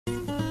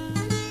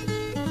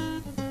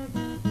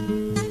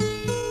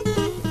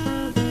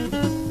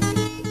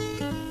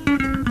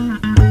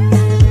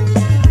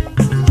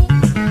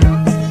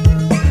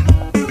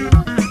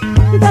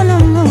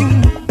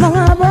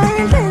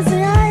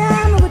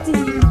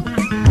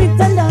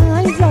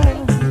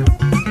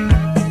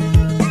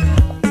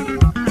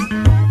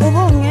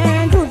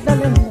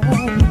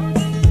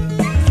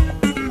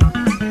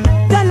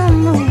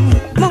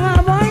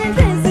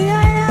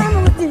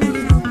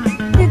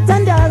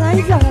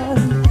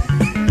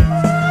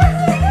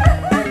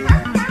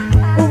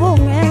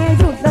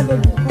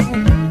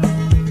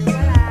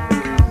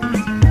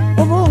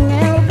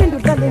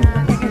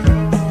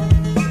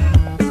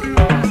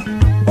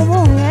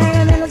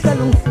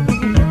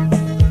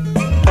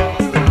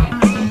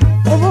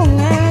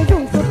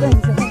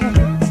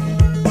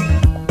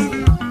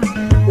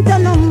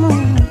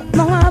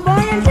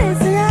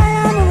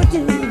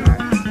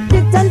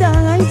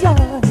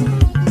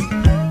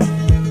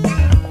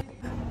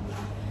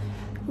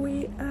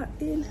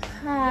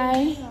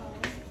Hi.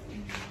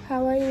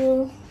 How are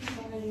you?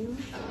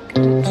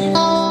 Is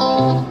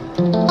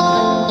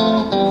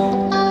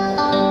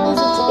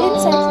it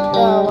inside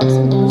the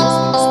waxing room? Just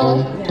next door?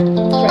 Yeah.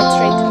 Right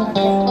straight.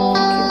 Okay.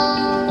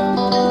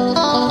 Thank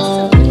you.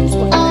 So this is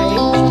what I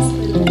arranged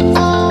for you.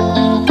 Hi.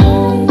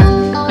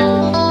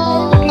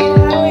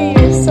 How are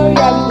you? Sorry,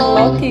 I'm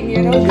vlogging,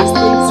 you know, these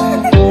things.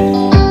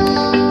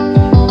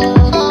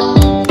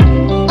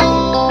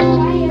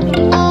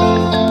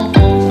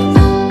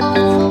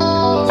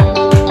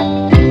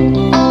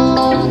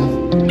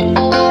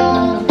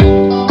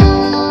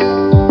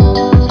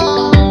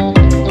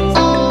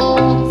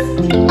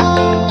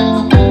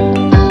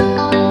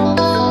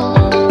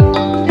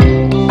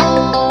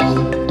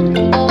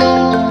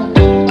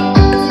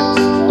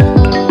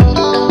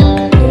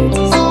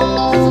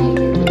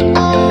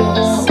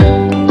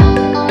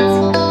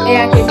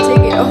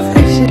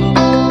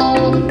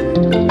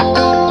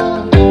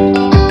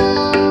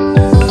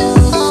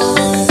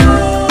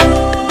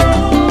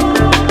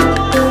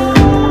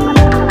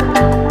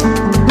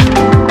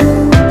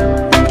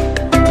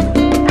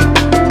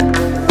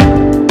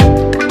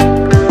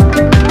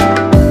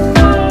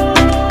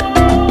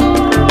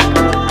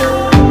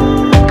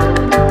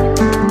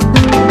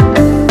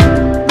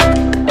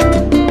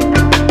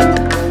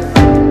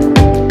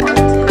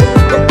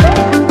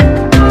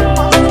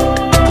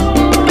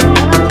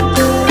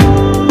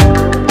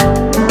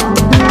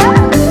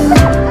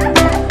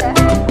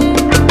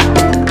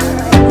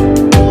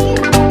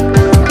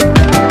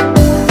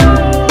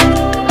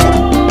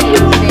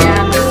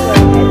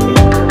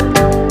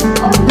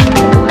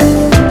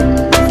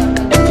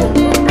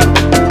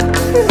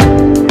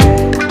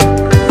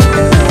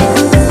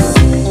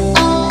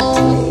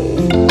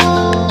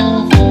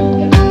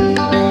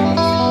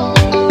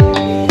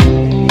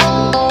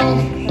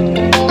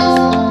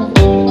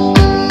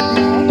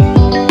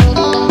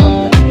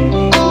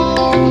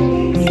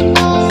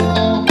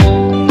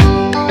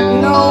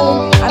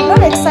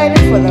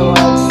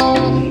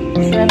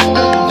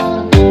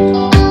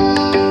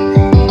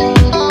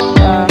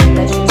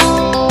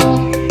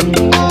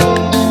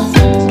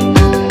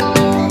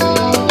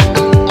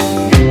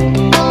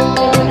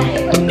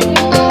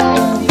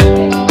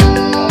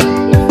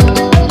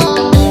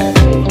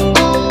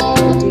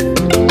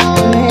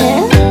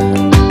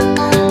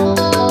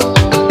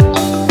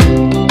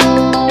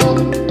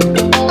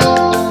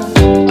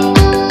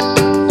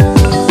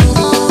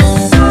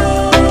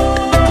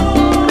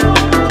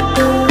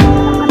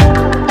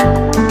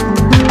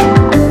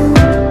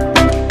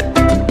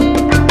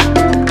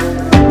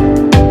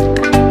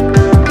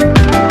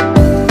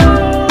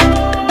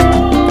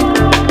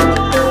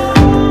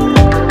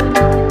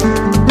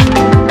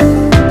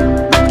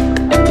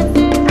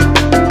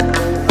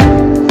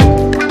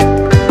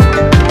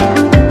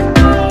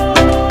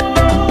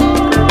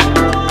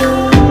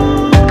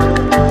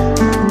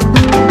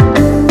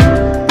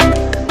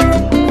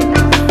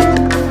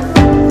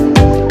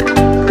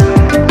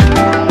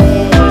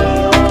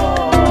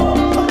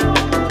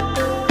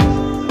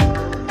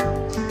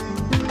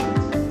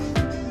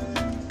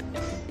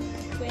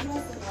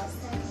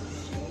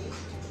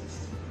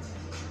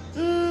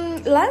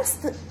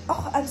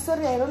 I'm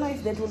sorry, I don't know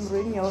if that will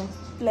ruin your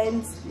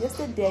plans.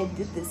 Yesterday I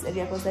did this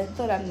area because I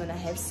thought I'm gonna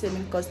have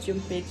swimming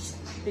costume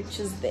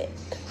pictures there.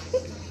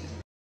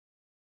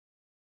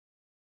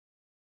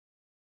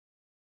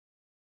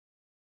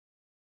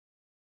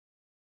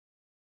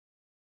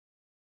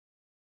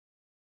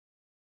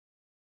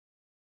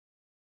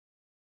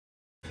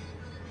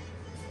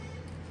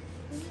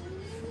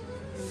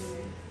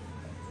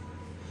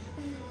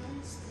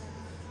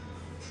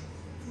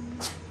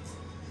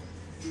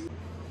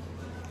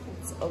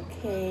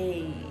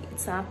 Okay,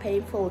 it's not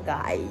painful,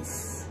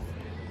 guys.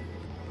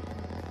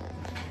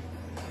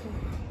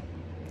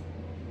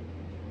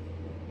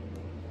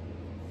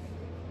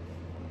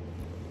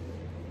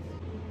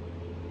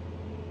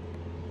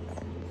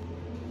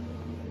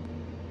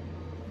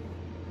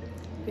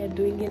 We are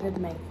doing it at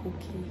my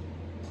cookie.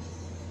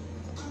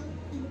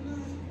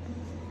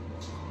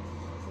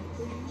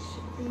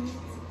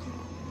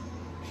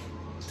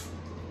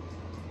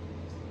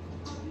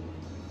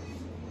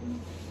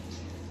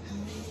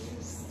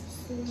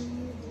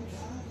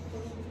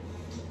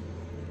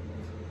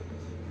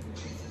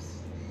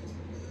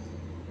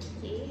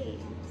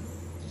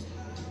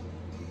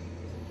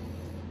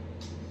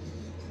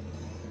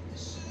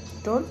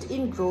 Don't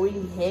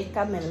ingrowing hair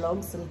come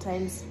along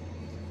sometimes?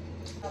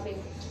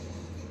 Scrubbing.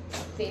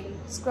 Then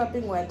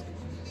scrubbing what?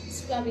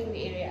 Scrubbing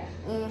the area.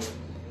 Then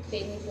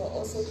it will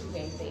also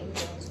prevent the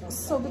ingrowns from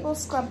So people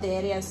scrub the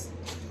areas?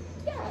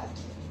 Yeah.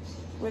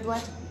 With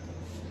what?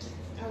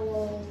 I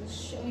will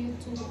show you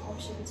two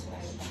options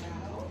right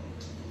now.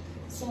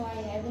 So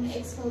I have an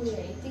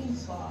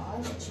exfoliating bar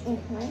that you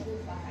can either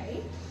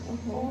buy,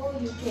 or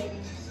you can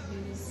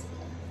use.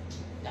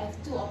 I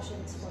have two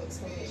options for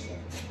exfoliation.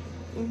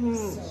 So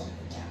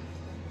yeah.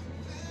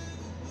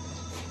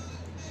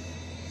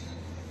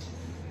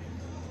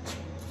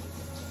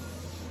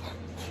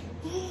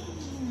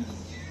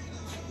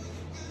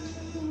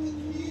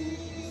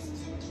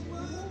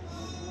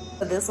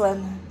 This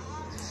one.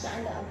 The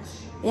underarm.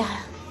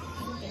 Yeah.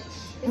 Okay.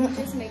 Let me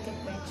just make a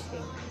match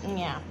thing.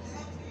 Yeah.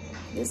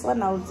 This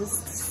one I'll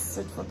just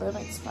sit for them.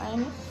 It's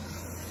fine.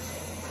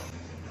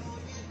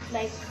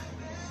 Like,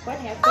 what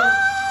happened?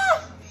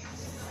 Ah!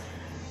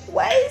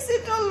 Why is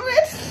it all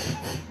red?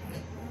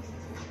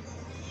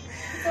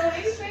 It's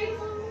already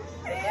painful.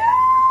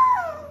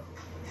 Yeah.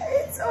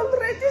 It's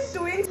already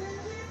doing.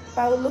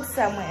 I will look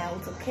somewhere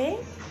else, okay?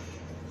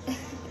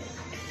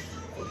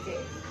 Okay.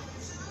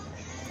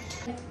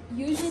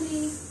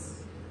 Usually,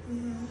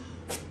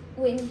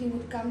 when he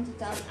would come to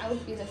town, I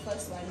would be the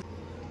first one.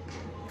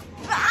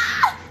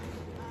 Ah!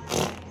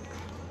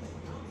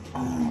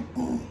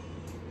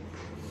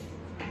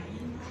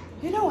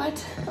 You know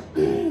what?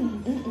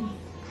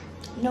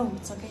 No,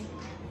 it's okay.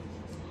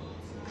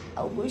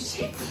 I'll wish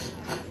it.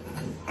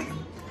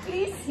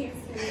 Please.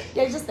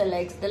 Yeah, just the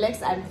legs. The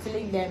legs, I'm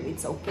feeling them.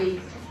 It's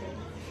okay.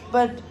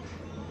 But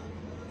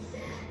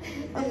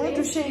I'm going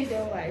to shave.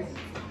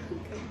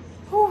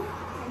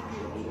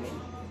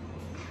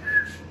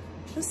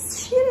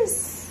 This shit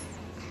is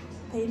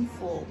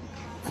painful.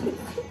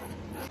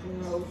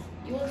 No.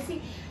 You will see.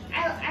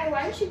 I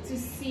want you to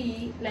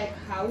see like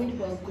how it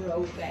will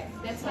grow back.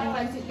 That's why I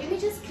want to. Let me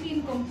just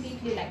clean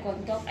completely like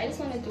on top. I just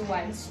want to do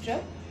one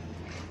strip,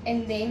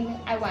 and then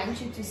I want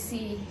you to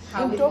see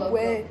how on it top will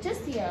where? grow.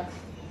 Just here.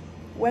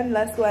 One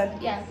last one.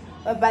 Yeah.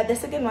 But the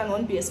second one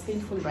won't be as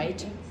painful,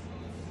 right?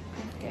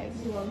 Okay.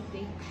 It won't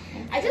be.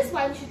 I just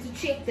want you to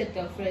check the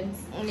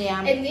difference.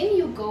 Yeah. And then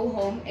you go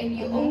home and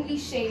you only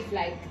shave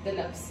like the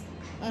lips.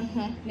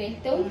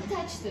 Don't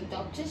touch the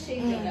top, just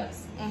shave the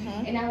lips.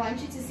 And I want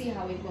you to see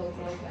how it will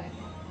grow back.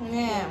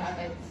 Yeah. Love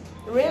it.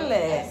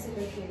 Really? You'll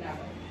absolutely love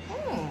it.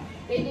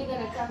 Then you're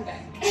gonna come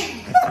back.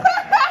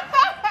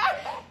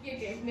 You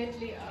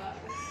definitely are.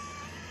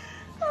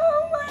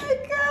 Oh my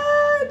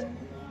god.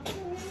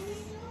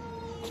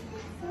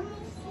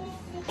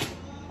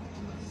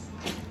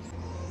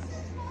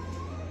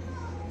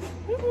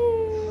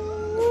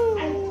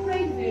 I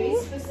prayed very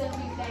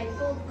specifically. I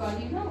told God,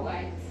 you know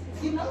what?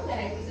 You know that I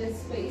need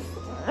this space.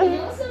 And you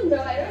also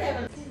know I don't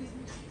have a.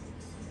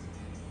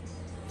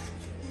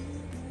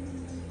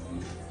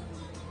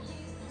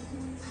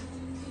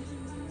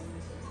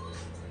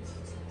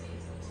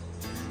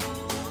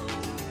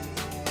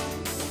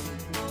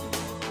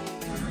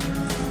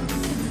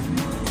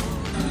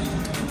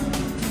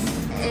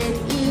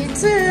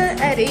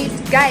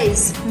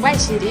 Guys, why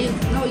should it?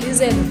 No,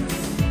 listen,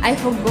 I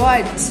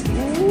forgot.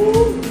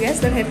 Ooh, you guys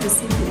don't have to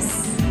see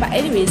this. But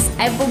anyways,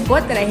 I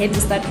forgot that I had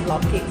to start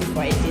vlogging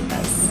before I did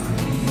this.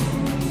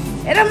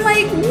 And I'm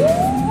like,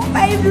 woo,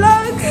 my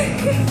vlog.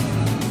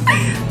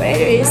 But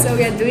anyway, so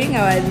we are doing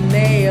our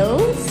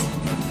nails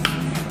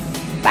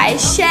by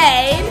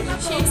Shane.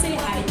 Shane, say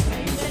hi.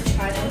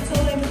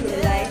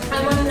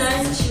 I'm on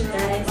lunch,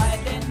 guys.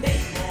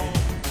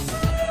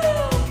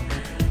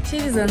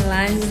 Shane is on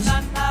lunch.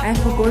 I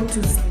forgot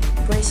to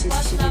brush it.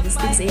 This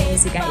thing saying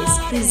easy, guys.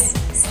 Please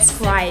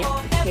subscribe,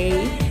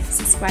 okay?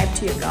 Subscribe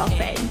to your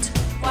girlfriend.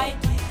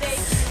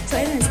 So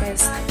anyways,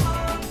 guys,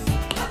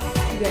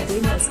 we are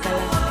doing this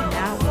color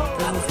now.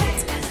 This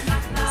is it.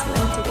 So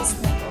let's take a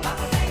snap.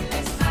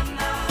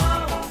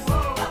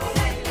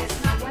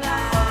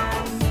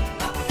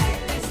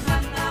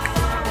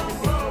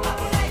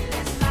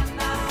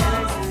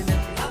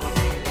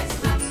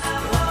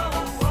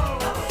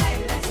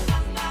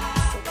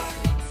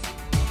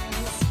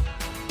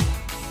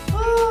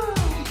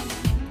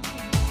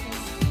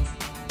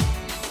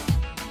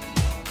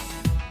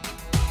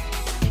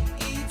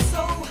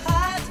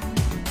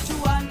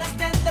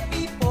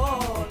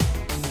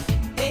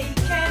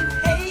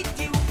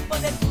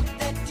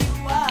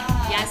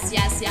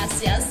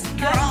 Yes,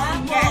 girl,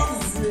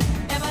 yes.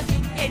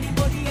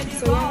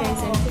 So yeah,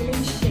 guys, I'm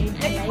feeling shade.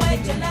 I like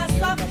it when I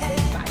feel that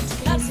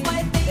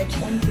that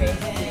one gray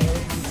nail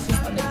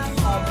is on the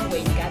top where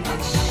you got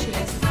that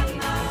shade. Wow, I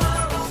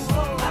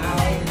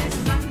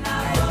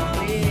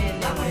really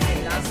love that.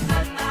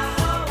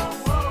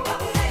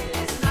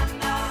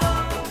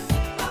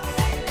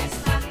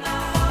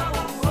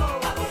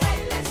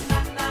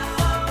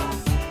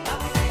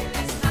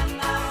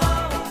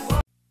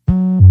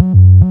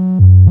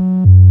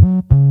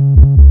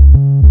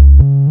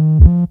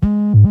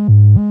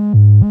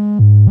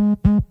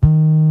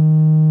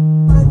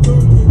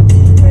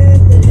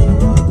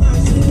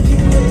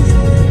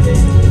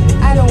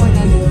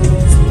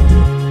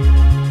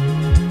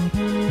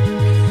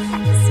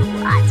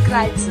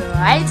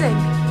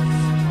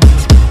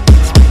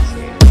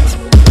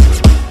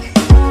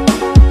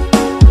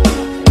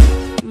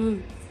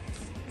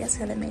 Guess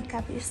how the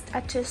makeup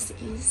artist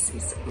is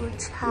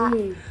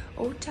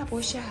Uta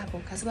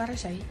Boshabo Kaswara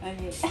Shai.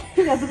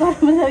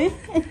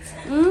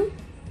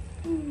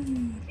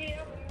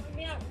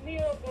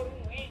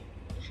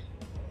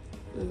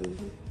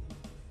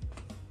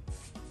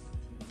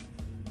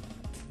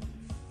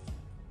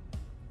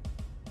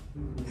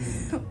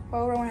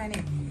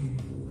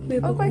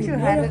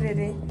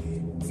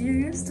 You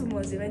used to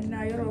most even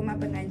now you're all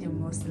up and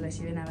most like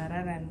you and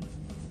I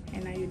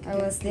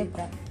was sleep.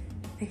 I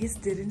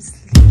just didn't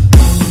sleep.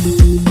 We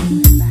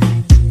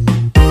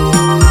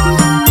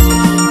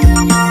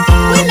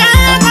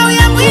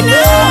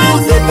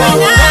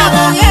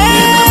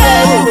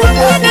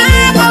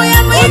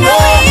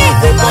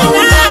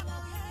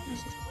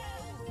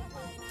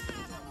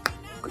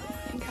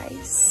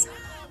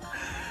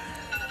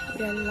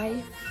are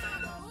live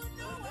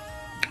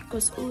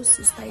because our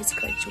sister is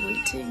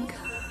graduating.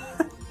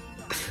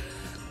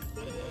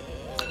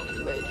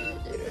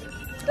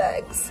 The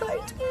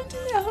excitement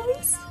in the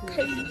house.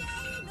 Okay,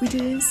 we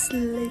didn't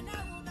sleep.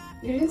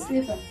 You didn't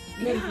sleep?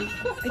 Yeah,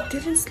 I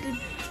didn't sleep.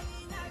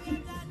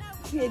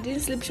 Yeah, I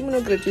didn't sleep. She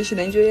went graduation.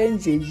 Enjoy and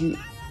JG.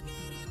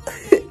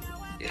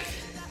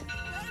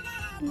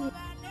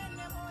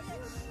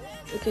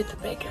 Look at the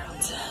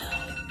background.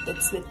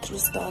 That's the true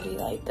story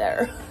right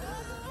there.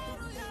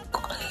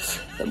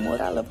 The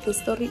moral of the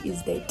story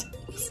is that,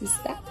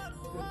 sister,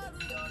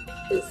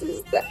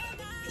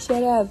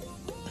 shut up.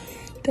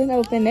 Don't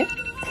open it.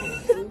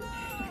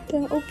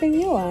 Don't open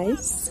your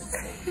eyes.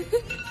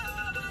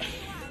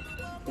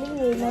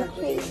 You're not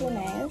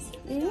craziness.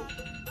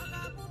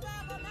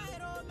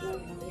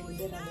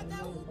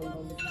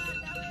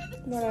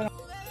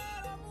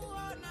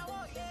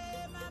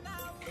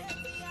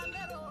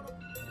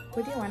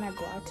 Where do you want to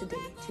go out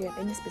today? Do you have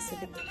any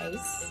specific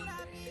place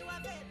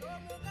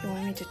you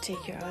want me to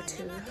take you out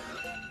to?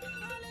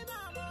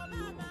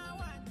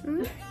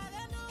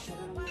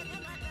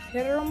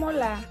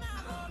 Romola.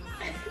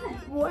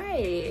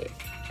 Why?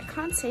 I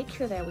can't take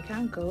you there. We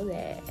can't go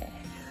there.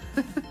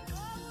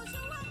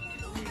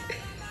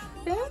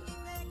 Yeah?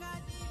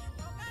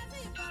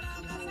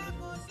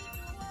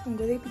 I'm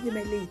going to be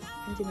my link.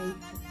 I'm going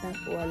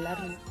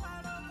to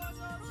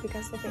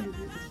because of it.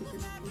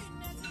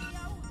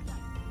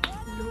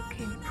 Look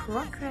in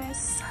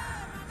progress.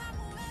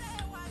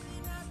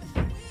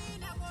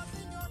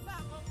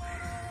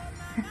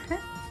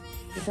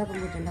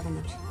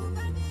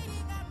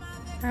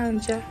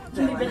 Anja.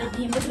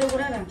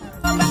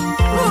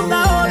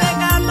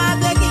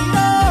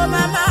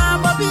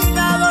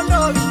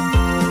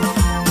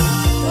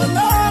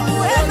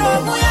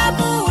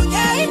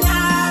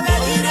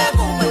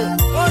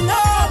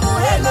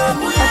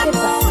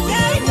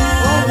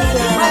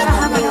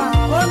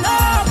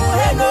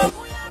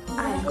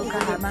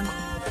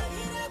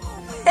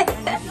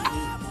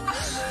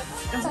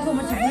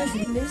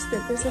 This is the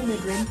person we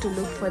went to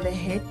look for the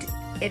head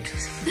at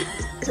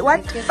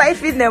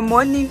 5 in the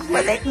morning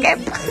for the cap.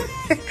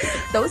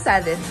 Those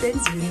are the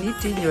things you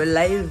need in your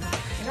life.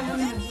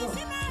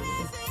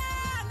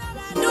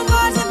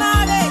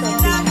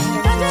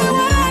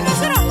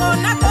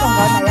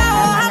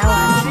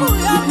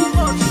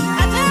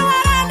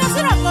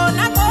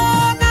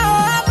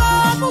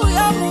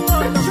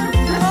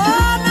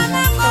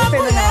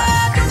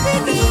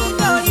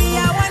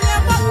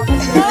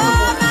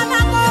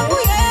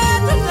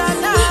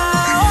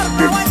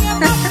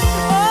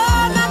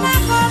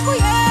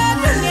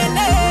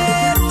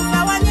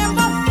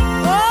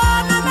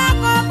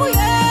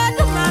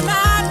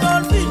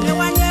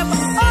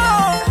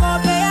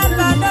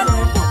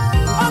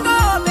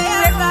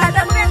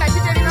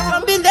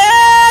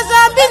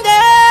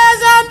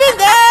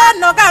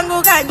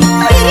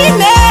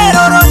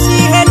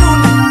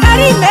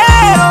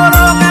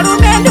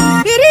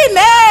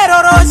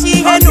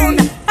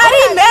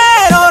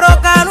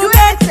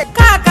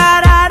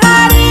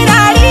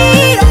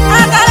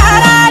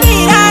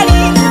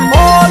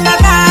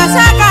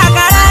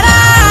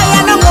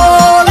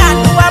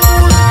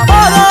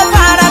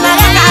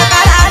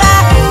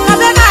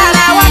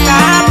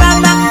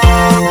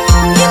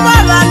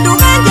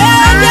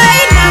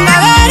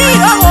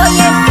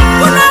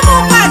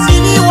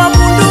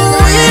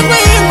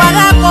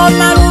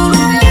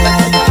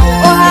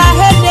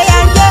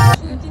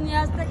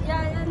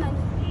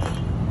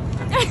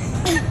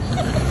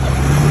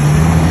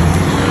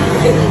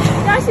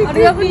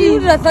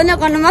 Rasanya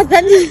kan mas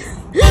tadi.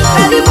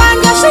 Tadi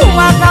panjang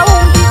semua kau.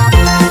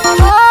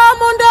 Oh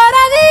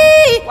mundarani.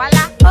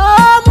 Wala.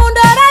 Oh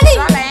mundarani.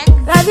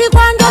 Tadi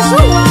panjang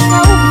semua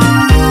kau.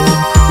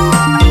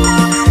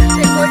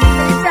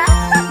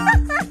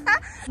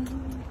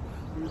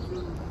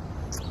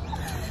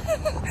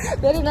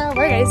 Very nice,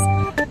 guys.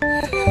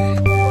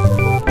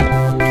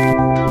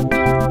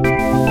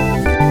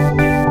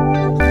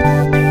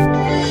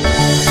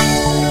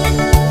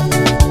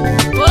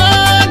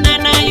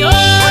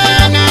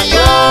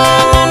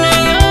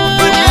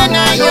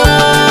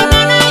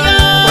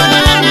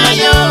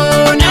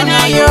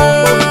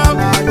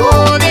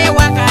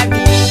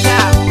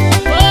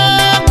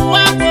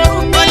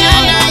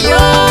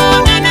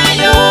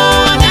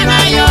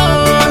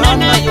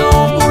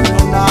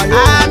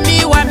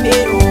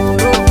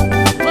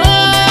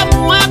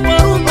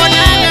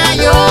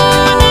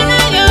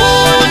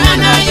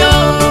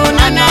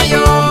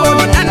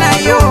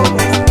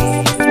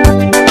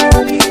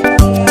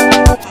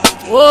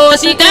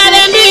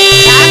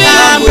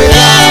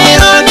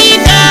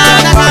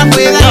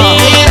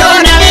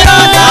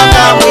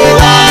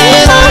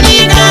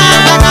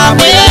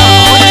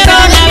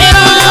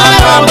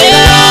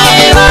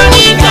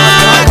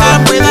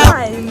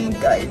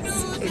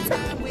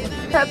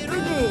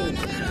 happening?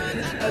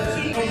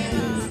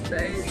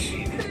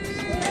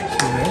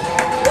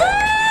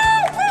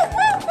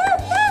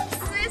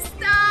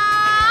 Sister!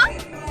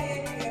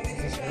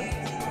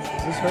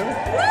 Is this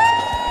her?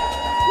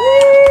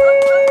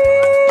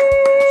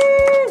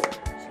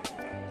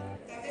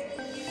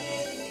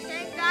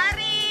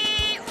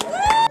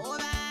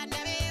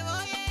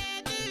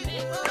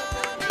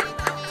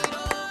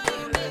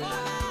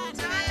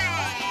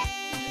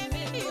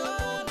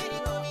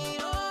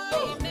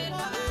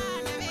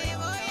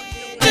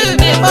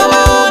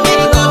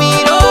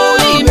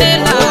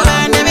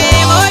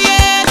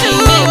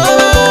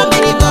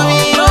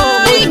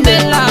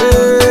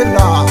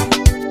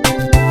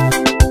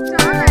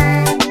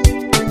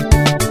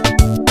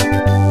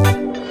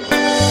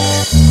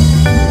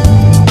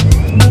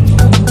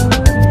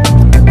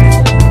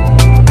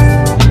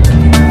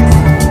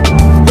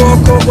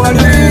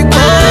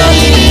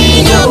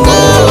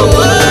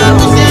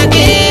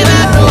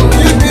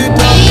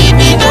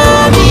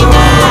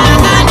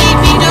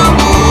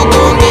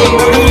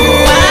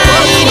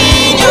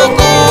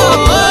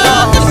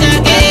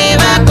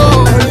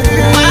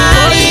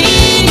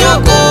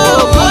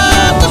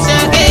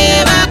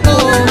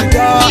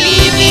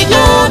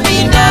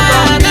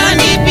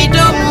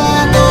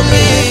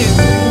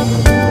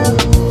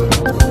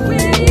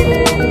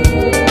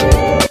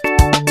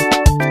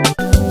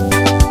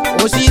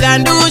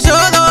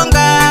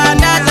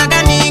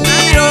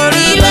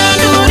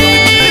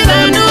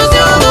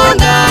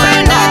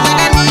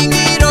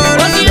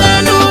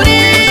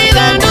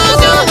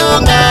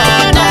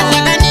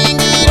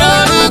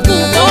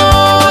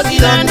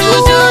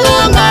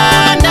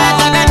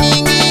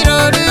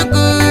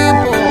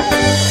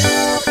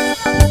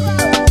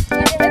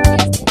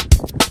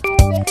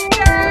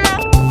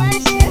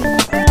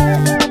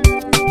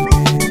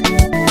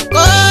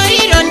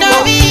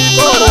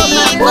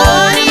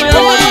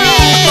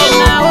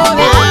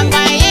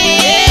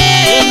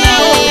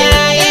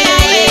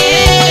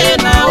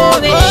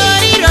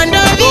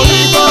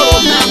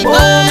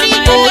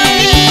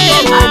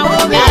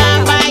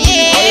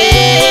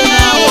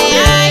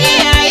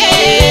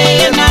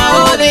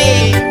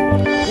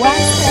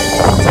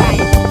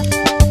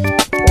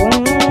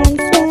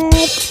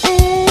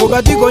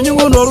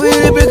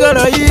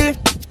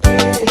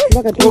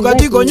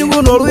 Wakati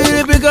konyungu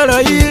norwiri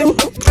pikarai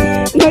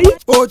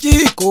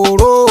Ochi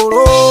kororo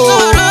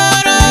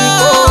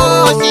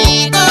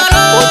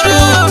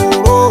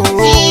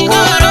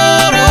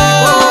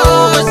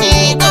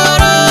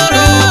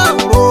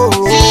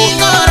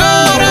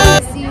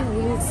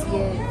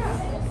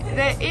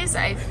There is,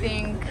 I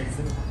think.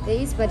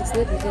 There is, but it's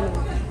not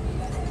written.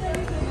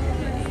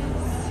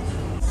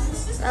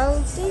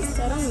 I'll taste,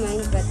 I don't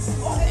mind, but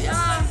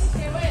Yeah.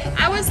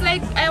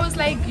 I was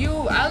like you.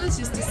 I always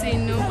used to say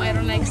no, I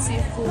don't like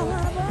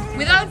seafood.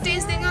 Without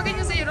tasting, how can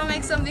you say you don't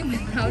like something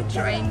without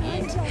trying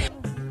it?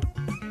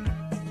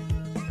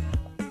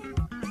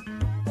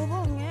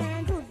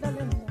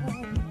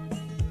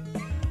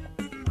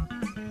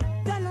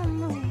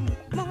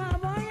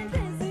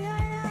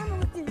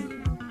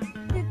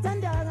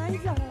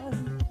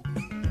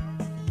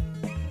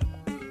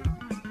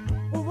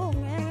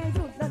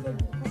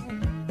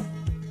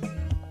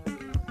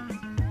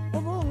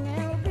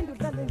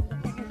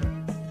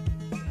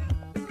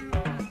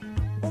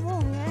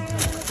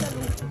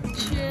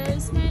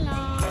 Cheers, my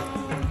love.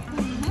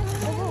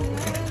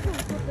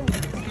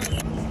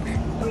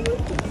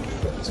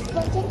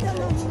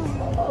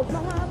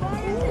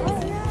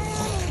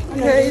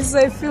 Guys,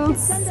 I feel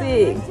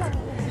sick.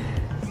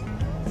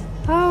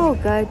 Oh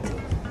God.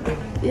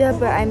 Yeah,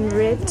 but I'm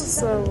red,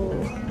 so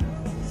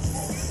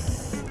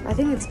I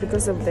think it's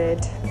because of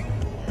that.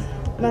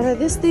 But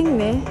this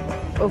thing,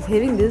 of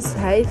having this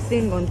high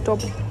thing on top,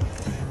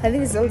 I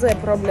think it's also a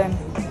problem.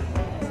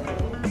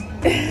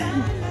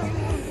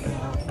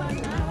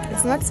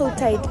 It's not so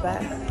tight,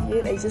 but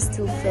yet I just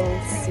still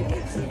feel sick.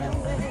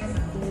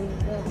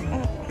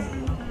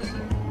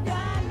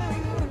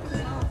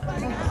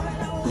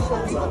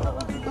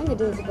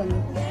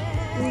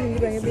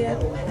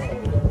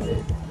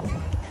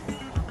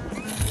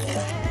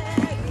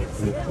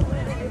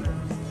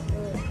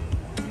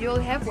 You'll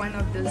have one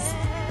of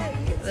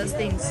those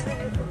things.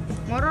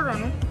 Mororo,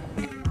 no?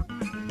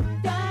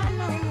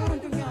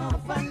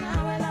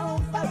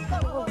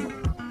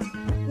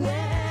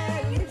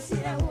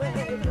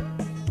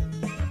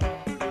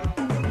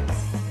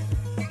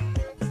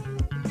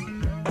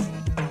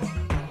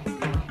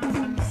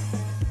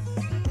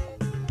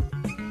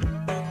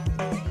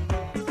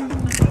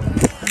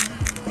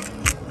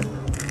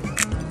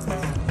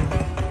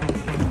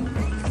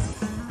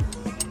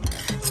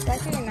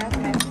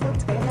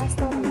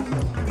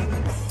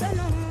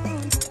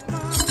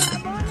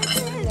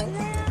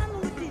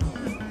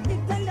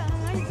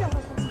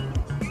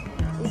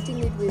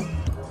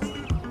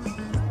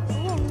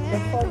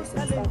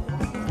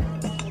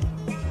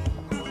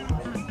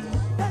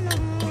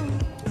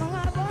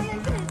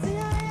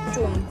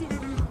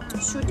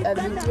 Shoot a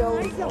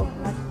video of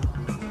my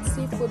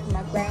seafood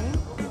mukbang.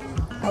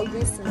 I'll do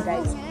it soon,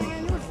 guys.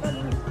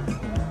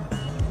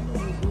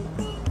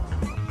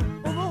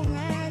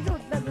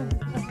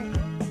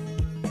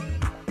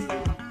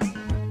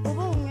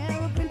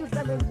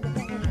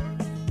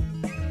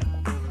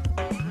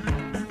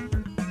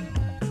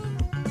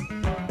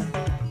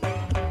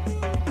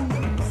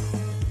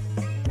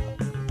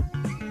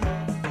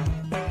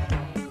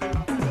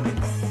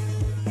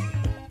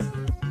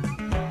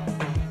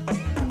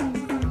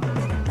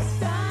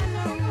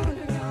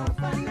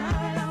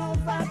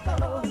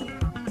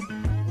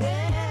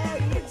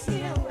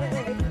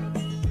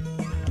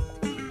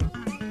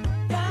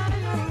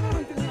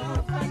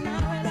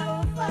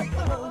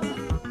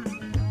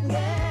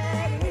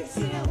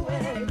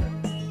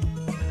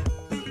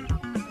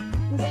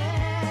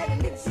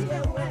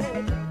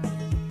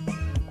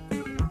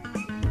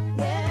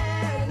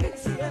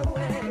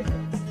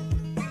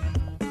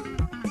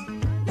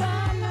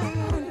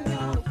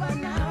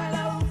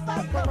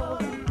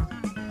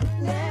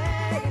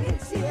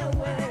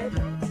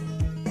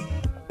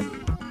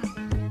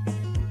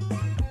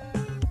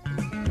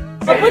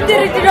 I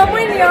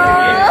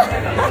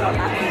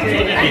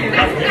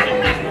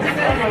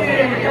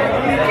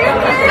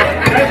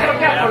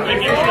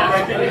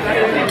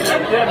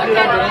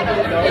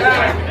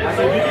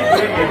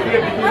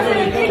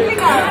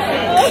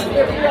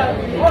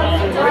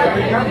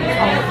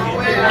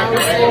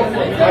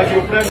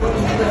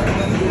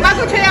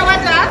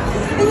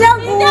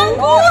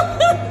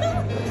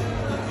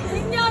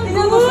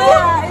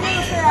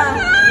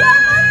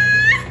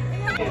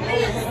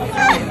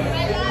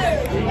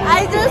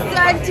just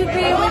want to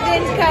be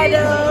within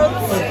cuddles.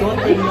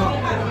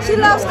 She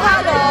loves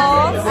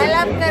cuddles. I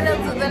love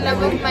cuddles to the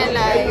love of my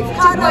life.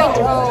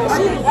 2.0.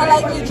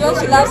 Like you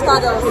just, she loves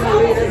cuddles.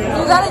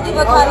 You gotta give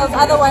her cuddles,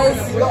 otherwise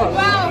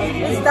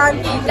it's done.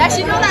 Does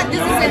she know that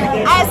this is an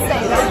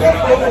asset?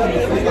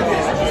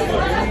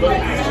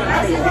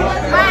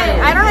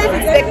 I don't know if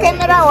it's the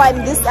camera or I'm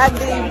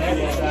disagreeing.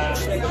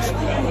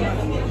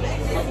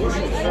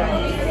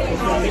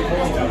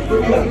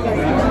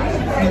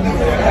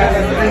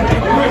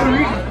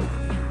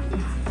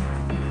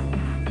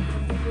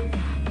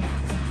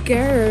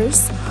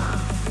 Girls,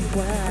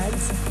 what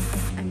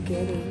I'm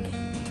getting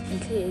in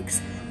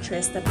cakes,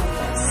 trust the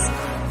purpose.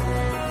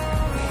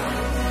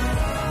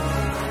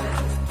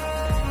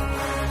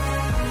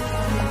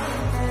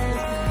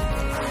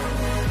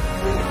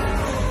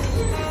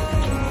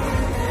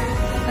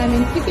 I'm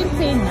in freaking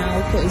pain now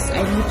because I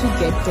need to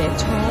get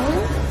Dettol.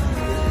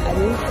 I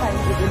will find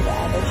it in the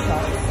other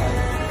shop.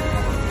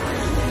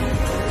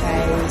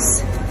 Guys,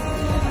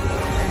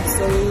 I'm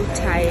so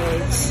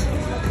tired.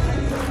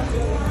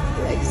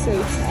 Like so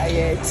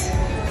tired.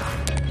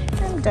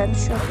 I'm done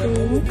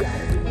shopping.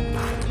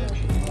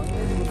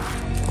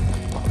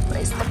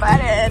 Where's the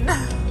button?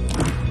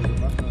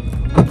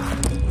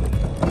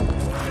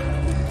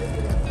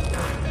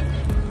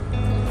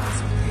 Let's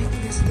pack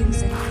these things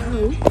and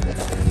go.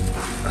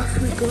 Off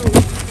we go.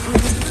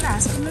 People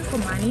asking me for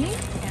money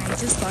and I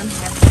just don't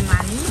have the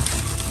money.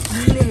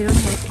 Really, I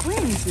don't have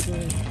coins with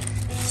me.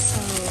 So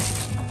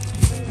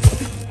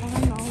I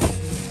don't know.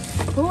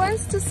 Who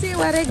wants to see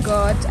what I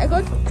got? I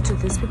got to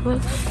these people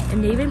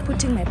and they're even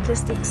putting my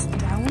plastics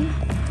down.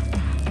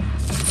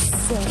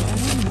 So I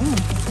don't know.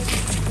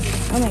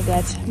 Oh my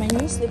god, my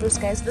new slippers,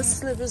 guys. These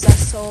slippers are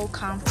so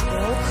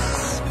comfortable.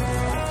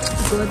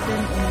 Got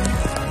them in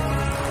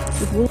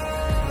the book.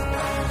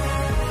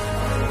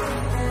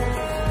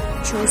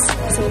 So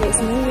there's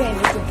no way I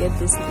need to get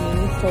this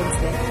mini phones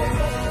there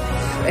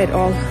at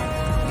all.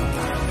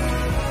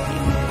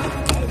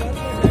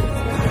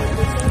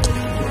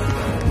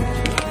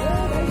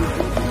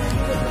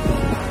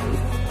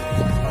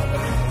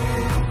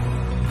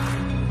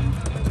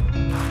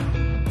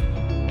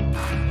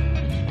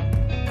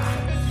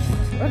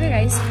 Okay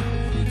guys,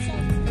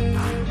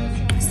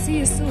 see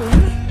you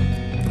soon.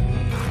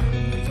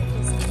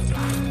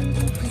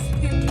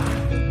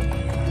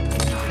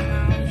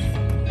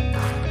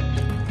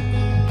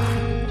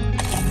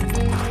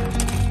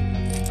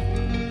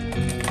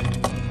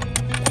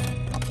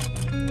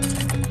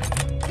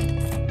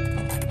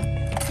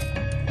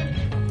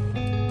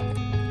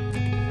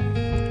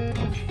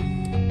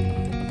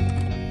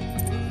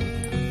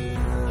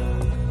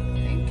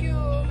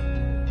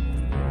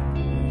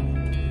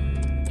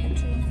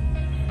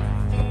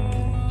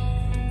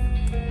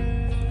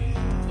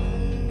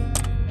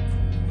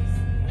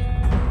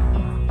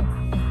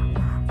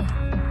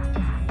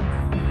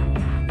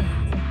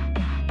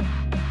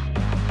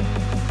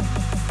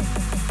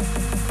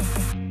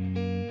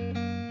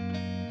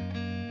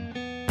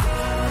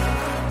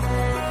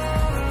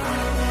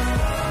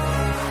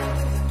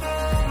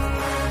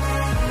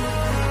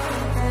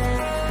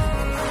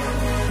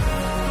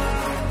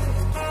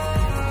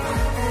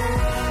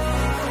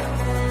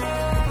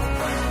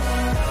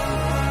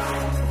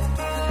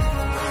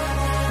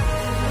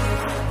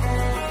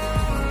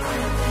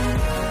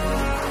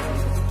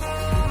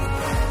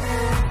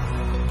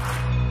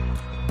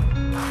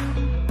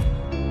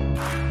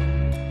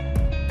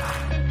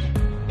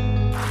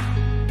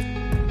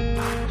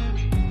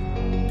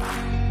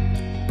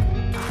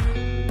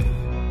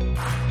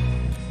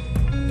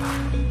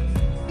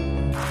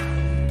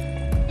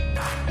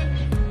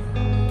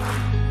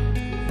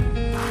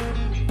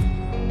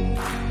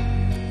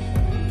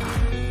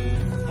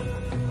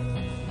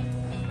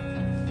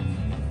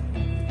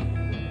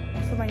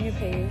 My new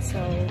pay, so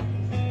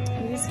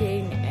I'm just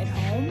staying at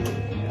home,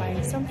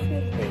 buying some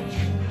food things,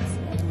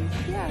 and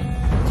yeah,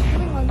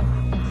 moving on.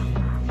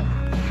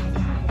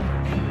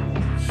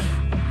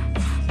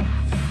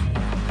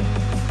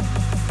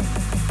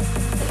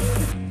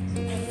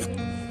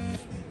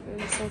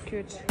 It's so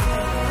cute.